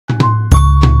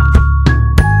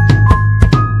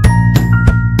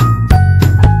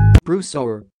Bruce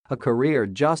Ohr, a career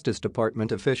Justice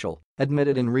Department official,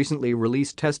 admitted in recently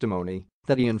released testimony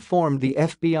that he informed the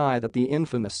FBI that the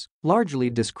infamous,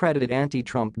 largely discredited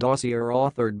anti-Trump dossier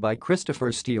authored by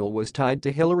Christopher Steele was tied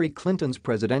to Hillary Clinton's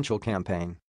presidential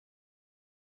campaign.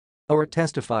 Ohr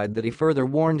testified that he further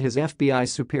warned his FBI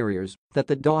superiors that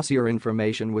the dossier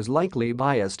information was likely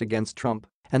biased against Trump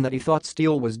and that he thought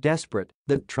Steele was desperate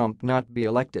that Trump not be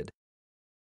elected.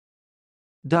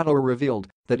 Ohr revealed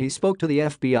that he spoke to the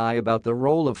FBI about the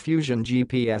role of Fusion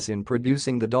GPS in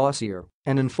producing the dossier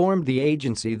and informed the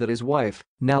agency that his wife,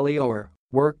 Nellie Ohr,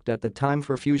 worked at the time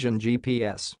for Fusion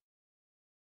GPS.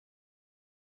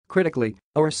 Critically,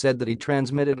 Ohr said that he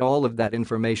transmitted all of that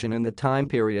information in the time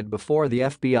period before the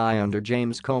FBI under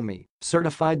James Comey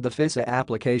certified the FISA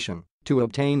application to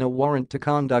obtain a warrant to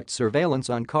conduct surveillance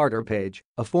on Carter Page,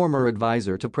 a former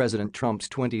advisor to President Trump's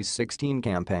 2016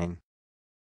 campaign.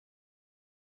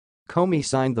 Comey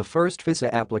signed the first FISA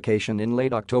application in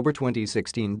late October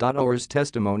 2016. Ohr's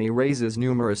testimony raises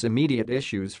numerous immediate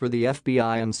issues for the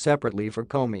FBI and separately for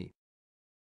Comey.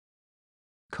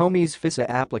 Comey's FISA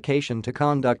application to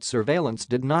conduct surveillance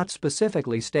did not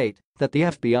specifically state that the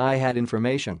FBI had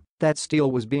information that Steele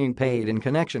was being paid in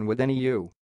connection with any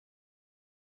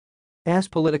U.S.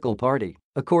 political party,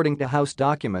 according to House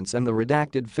documents and the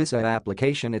redacted FISA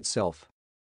application itself.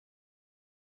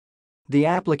 The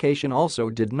application also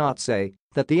did not say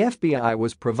that the FBI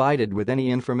was provided with any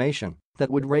information that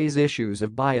would raise issues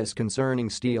of bias concerning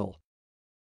Steele.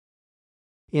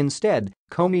 Instead,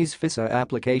 Comey's FISA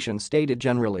application stated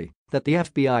generally that the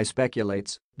FBI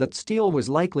speculates that Steele was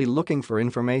likely looking for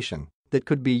information that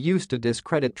could be used to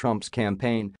discredit Trump's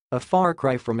campaign, a far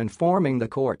cry from informing the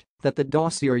court that the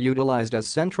dossier utilized as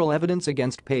central evidence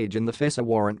against Page in the FISA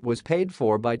warrant was paid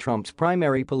for by Trump's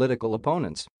primary political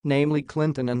opponents, namely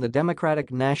Clinton and the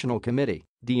Democratic National Committee,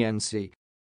 DNC.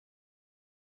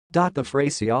 The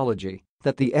phraseology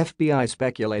that the FBI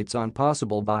speculates on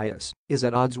possible bias is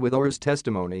at odds with Ohr's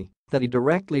testimony that he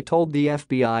directly told the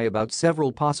FBI about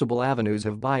several possible avenues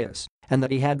of bias and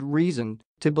that he had reason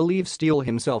to believe Steele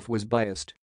himself was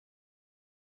biased.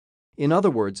 In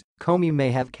other words, Comey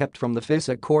may have kept from the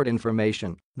FISA court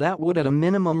information that would at a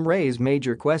minimum raise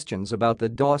major questions about the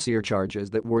dossier charges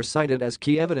that were cited as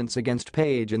key evidence against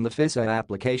Page in the FISA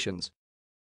applications.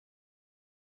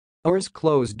 Ohr's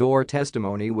closed-door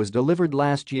testimony was delivered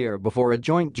last year before a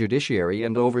joint Judiciary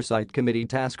and Oversight Committee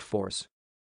task force.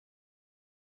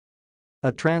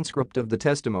 A transcript of the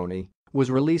testimony was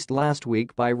released last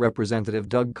week by Representative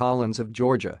Doug Collins of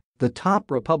Georgia, the top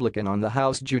Republican on the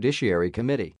House Judiciary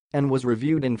Committee, and was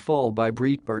reviewed in full by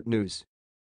Breitbart News.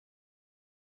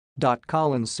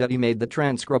 Collins said he made the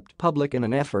transcript public in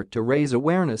an effort to raise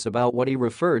awareness about what he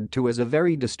referred to as a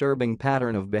very disturbing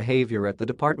pattern of behavior at the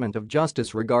Department of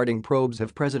Justice regarding probes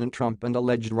of President Trump and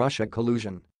alleged Russia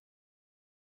collusion.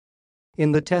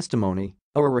 In the testimony,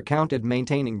 Ohr recounted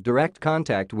maintaining direct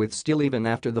contact with Steele even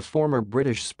after the former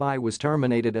British spy was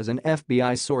terminated as an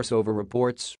FBI source over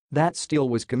reports that Steele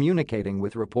was communicating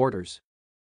with reporters.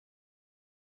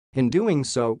 In doing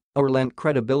so, Ohr lent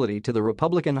credibility to the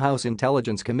Republican House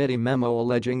Intelligence Committee memo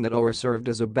alleging that Ohr served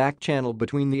as a back channel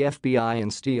between the FBI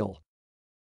and Steele.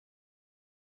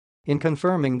 In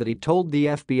confirming that he told the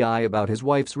FBI about his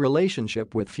wife's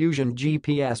relationship with Fusion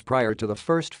GPS prior to the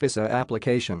first FISA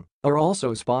application, Ohr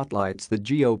also spotlights the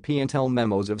GOP intel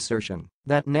memo's assertion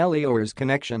that Nellie Ohr's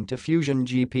connection to Fusion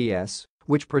GPS,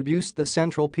 which produced the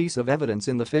central piece of evidence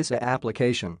in the FISA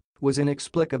application, was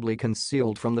inexplicably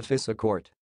concealed from the FISA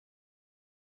court.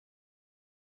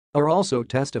 Ohr also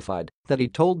testified that he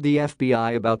told the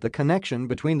FBI about the connection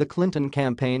between the Clinton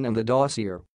campaign and the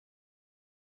dossier.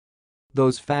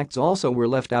 Those facts also were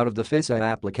left out of the FISA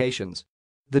applications.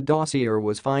 The dossier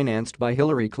was financed by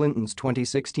Hillary Clinton's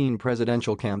 2016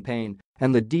 presidential campaign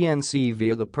and the DNC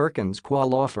via the Perkins Coie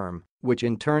law firm, which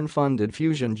in turn funded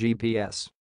Fusion GPS.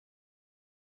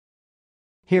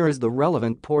 Here is the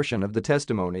relevant portion of the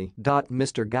testimony.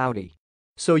 Mr. Gowdy.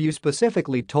 So you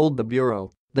specifically told the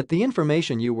Bureau that the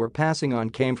information you were passing on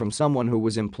came from someone who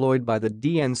was employed by the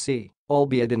DNC,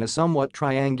 albeit in a somewhat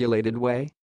triangulated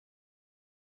way?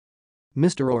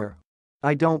 Mr. Ohr.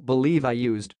 I don't believe I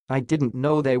didn't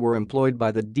know they were employed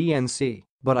by the DNC,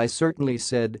 but I certainly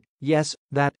said, yes,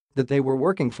 that they were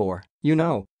working for,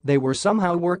 they were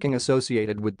somehow working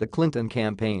associated with the Clinton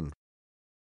campaign.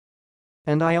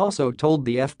 And I also told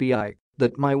the FBI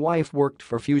that my wife worked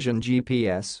for Fusion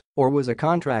GPS or was a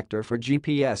contractor for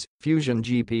Fusion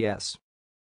GPS.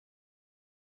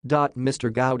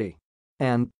 Mr. Gowdy.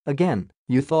 And, again,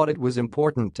 you thought it was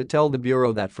important to tell the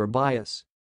Bureau that for bias.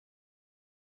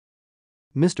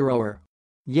 Mr. Ohr.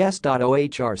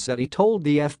 Yes.OHR said he told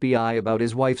the FBI about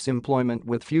his wife's employment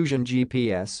with Fusion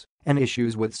GPS and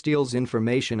issues with Steele's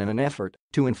information in an effort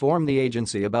to inform the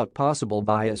agency about possible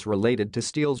bias related to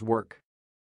Steele's work.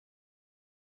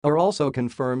 OHR also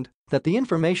confirmed that the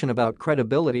information about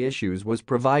credibility issues was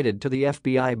provided to the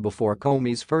FBI before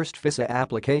Comey's first FISA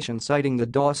application citing the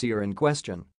dossier in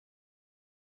question.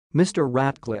 Mr.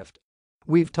 Ratcliffe: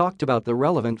 "We've talked about the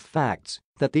relevant facts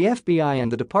that the FBI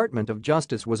and the Department of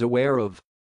Justice was aware of.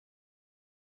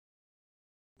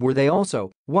 Were they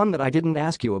also, one that I didn't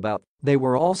ask you about, they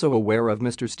were also aware of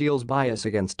Mr. Steele's bias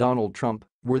against Donald Trump,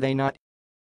 were they not?"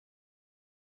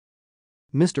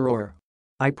 Mr. Orr: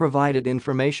 "I provided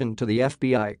information to the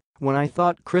FBI when I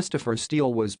thought Christopher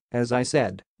Steele was, as I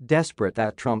said, desperate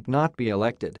that Trump not be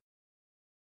elected.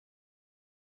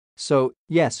 So,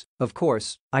 yes, of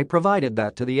course, I provided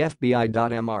that to the FBI.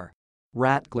 Mr.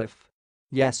 Ratcliffe: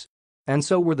 "Yes. And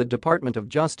so were the Department of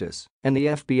Justice and the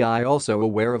FBI also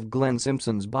aware of Glenn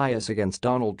Simpson's bias against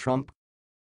Donald Trump?"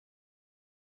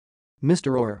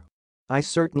 Mr. Orr: "I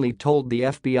certainly told the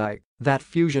FBI that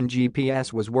Fusion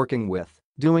GPS was working with,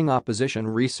 doing opposition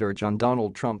research on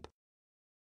Donald Trump."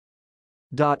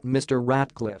 Mr.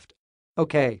 Ratcliffe: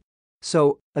 "Okay.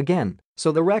 So, again,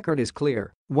 so the record is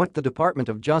clear, what the Department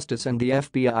of Justice and the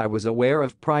FBI was aware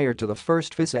of prior to the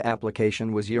first FISA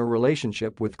application was your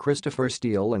relationship with Christopher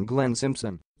Steele and Glenn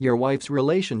Simpson, your wife's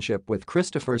relationship with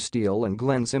Christopher Steele and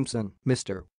Glenn Simpson,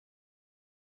 Mr.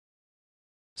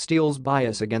 Steele's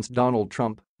bias against Donald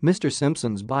Trump, Mr.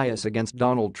 Simpson's bias against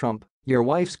Donald Trump, your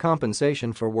wife's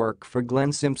compensation for work for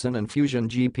Glenn Simpson and Fusion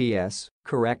GPS,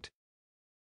 correct?"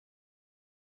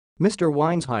 Mr.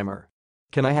 Weinsheimer: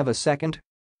 "Can I have a second?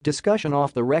 Discussion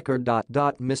off the record.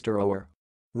 Mr. Orr: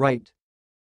 "Right.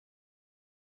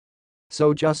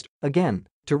 So just, again,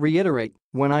 to reiterate,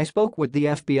 when I spoke with the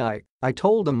FBI, I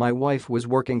told them my wife was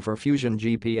working for Fusion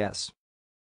GPS.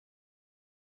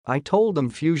 I told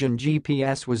them Fusion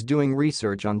GPS was doing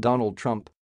research on Donald Trump.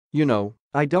 You know,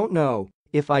 I don't know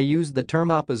if I used the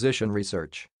term opposition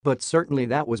research, but certainly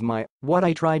that was what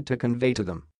I tried to convey to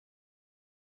them.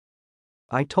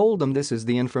 I told them this is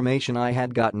the information I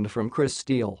had gotten from Chris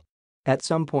Steele. At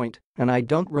some point, and I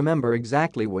don't remember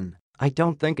exactly when, I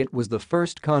don't think it was the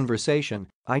first conversation,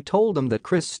 I told them that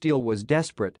Chris Steele was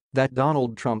desperate that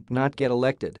Donald Trump not get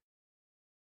elected.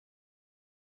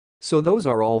 So those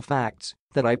are all facts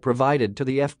that I provided to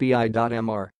the FBI.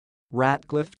 Mr.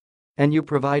 Ratcliffe: "And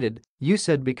you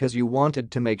said because you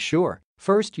wanted to make sure,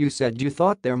 first you said you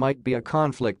thought there might be a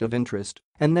conflict of interest,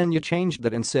 and then you changed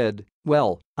that and said,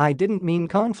 well, I didn't mean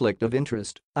conflict of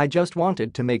interest, I just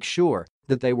wanted to make sure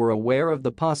that they were aware of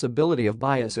the possibility of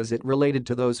bias as it related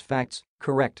to those facts,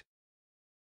 correct?"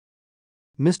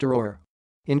 Mr. Orr: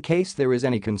 "In case there is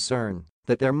any concern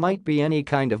that there might be any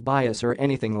kind of bias or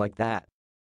anything like that.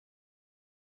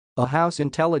 A House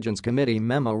Intelligence Committee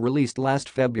memo released last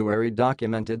February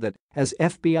documented that, as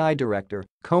FBI Director,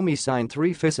 Comey signed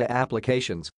 3 FISA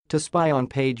applications to spy on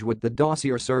Page, with the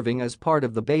dossier serving as part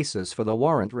of the basis for the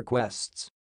warrant requests.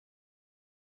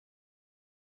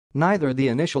 Neither the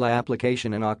initial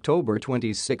application in October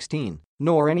 2016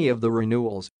 nor any of the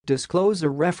renewals disclose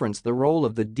or reference the role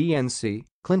of the DNC,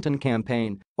 Clinton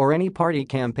campaign, or any party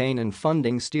campaign in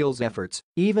funding Steele's efforts,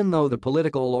 even though the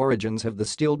political origins of the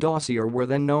Steele dossier were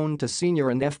then known to senior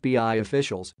and FBI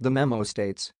officials," the memo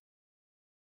states.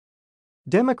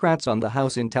 Democrats on the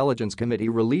House Intelligence Committee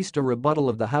released a rebuttal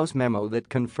of the House memo that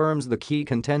confirms the key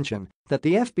contention that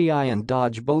the FBI and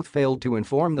DOJ both failed to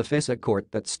inform the FISA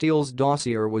court that Steele's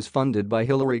dossier was funded by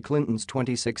Hillary Clinton's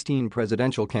 2016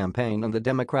 presidential campaign and the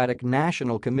Democratic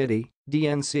National Committee,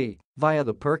 DNC, via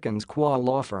the Perkins Coie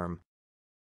law firm.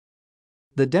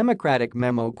 The Democratic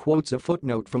memo quotes a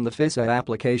footnote from the FISA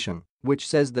application, which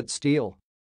says that Steele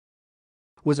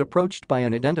was approached by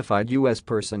an identified U.S.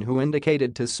 person who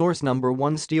indicated to source number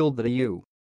 1 Steele that a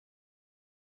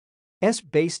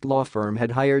U.S.-based law firm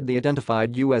had hired the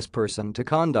identified U.S. person to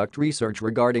conduct research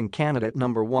regarding candidate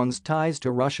number 1's ties to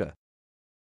Russia.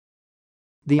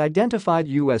 The identified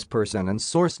U.S. person and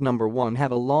source number 1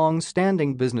 have a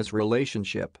long-standing business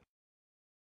relationship.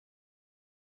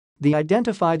 The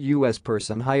identified U.S.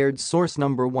 person hired source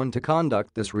number 1 to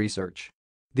conduct this research.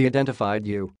 The identified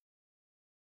U.S.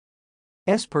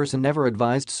 person never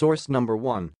advised source number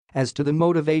 1 as to the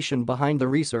motivation behind the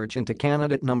research into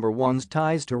candidate number 1's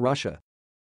ties to Russia.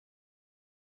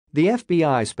 The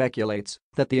FBI speculates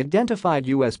that the identified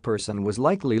U.S. person was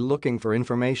likely looking for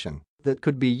information that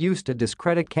could be used to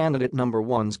discredit candidate number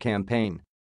 1's campaign.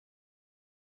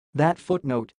 That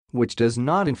footnote, which does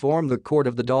not inform the court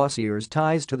of the dossier's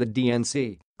ties to the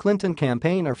DNC, Clinton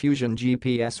campaign or Fusion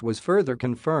GPS, was further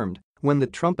confirmed when the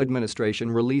Trump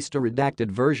administration released a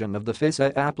redacted version of the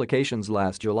FISA applications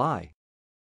last July.